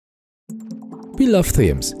We love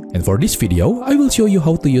themes, and for this video, I will show you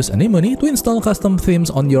how to use Anemone to install custom themes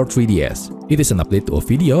on your 3DS. It is an update to a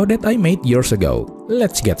video that I made years ago.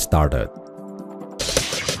 Let's get started.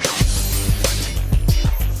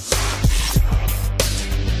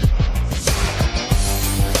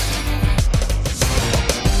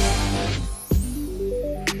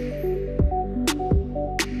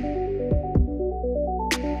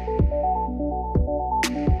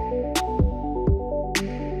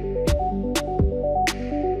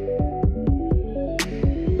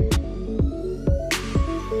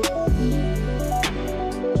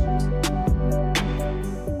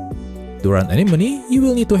 To run Anemone, you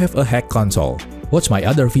will need to have a hack console. Watch my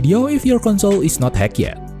other video if your console is not hacked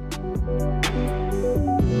yet.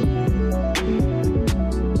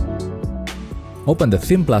 Open the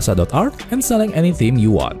themeplaza.art and select any theme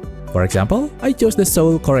you want. For example, I chose the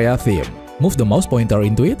Seoul, Korea theme. Move the mouse pointer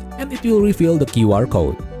into it and it will reveal the QR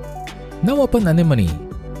code. Now open Anemone.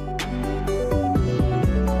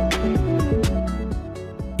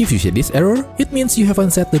 If you see this error, it means you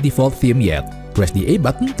haven't set the default theme yet. Press the A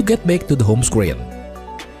button to get back to the home screen.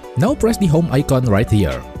 Now press the home icon right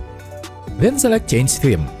here. Then select Change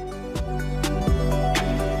Theme.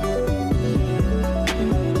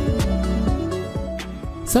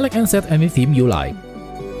 Select and set any theme you like.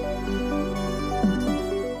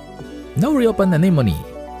 Now reopen Anemone.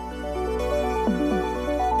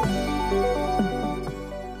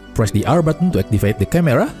 Press the R button to activate the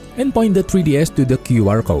camera and point the 3DS to the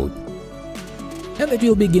QR code. And it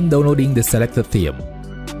will begin downloading the selected theme.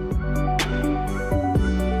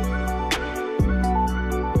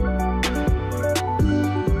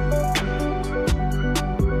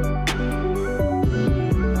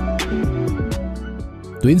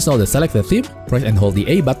 To install the selected theme, press and hold the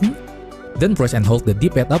A button, then press and hold the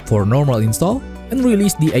D-pad up for normal install, and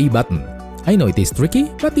release the A button. I know it is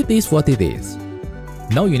tricky, but it is what it is.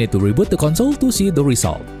 Now you need to reboot the console to see the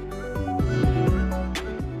result.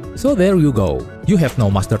 So there you go. You have now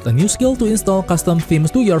mastered a new skill to install custom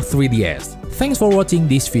themes to your 3DS. Thanks for watching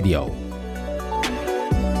this video.